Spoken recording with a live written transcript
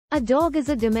A dog is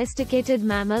a domesticated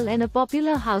mammal and a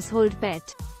popular household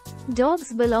pet.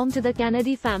 Dogs belong to the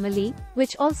Canidae family,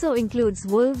 which also includes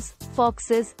wolves,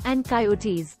 foxes, and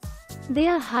coyotes. They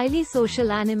are highly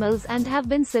social animals and have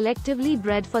been selectively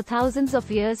bred for thousands of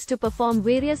years to perform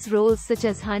various roles such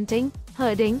as hunting,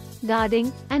 herding,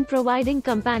 guarding, and providing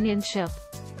companionship.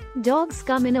 Dogs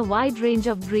come in a wide range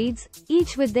of breeds,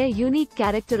 each with their unique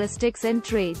characteristics and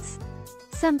traits.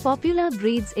 Some popular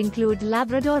breeds include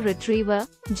Labrador Retriever,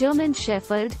 German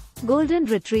Shepherd, Golden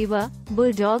Retriever,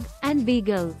 Bulldog, and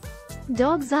Beagle.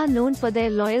 Dogs are known for their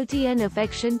loyalty and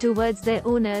affection towards their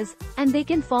owners, and they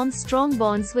can form strong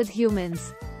bonds with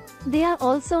humans. They are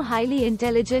also highly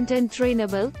intelligent and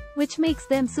trainable, which makes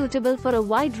them suitable for a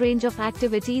wide range of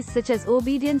activities such as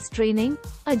obedience training,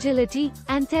 agility,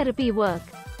 and therapy work.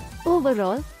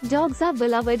 Overall, dogs are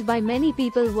beloved by many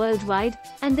people worldwide,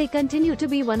 and they continue to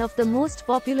be one of the most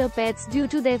popular pets due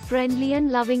to their friendly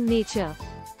and loving nature.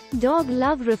 Dog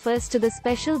love refers to the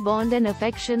special bond and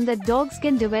affection that dogs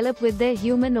can develop with their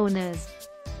human owners.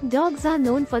 Dogs are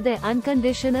known for their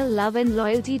unconditional love and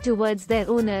loyalty towards their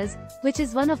owners, which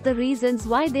is one of the reasons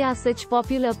why they are such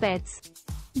popular pets.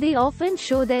 They often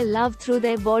show their love through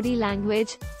their body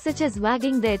language, such as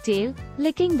wagging their tail,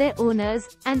 licking their owners,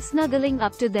 and snuggling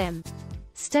up to them.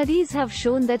 Studies have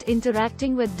shown that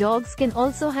interacting with dogs can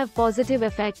also have positive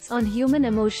effects on human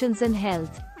emotions and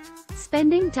health.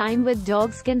 Spending time with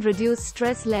dogs can reduce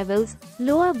stress levels,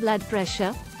 lower blood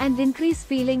pressure, and increase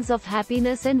feelings of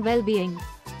happiness and well-being.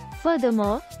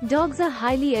 Furthermore, dogs are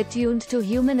highly attuned to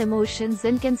human emotions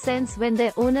and can sense when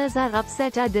their owners are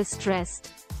upset or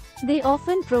distressed. They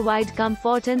often provide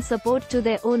comfort and support to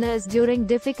their owners during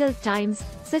difficult times,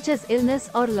 such as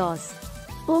illness or loss.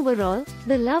 Overall,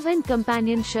 the love and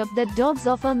companionship that dogs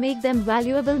offer make them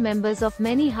valuable members of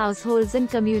many households and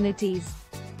communities.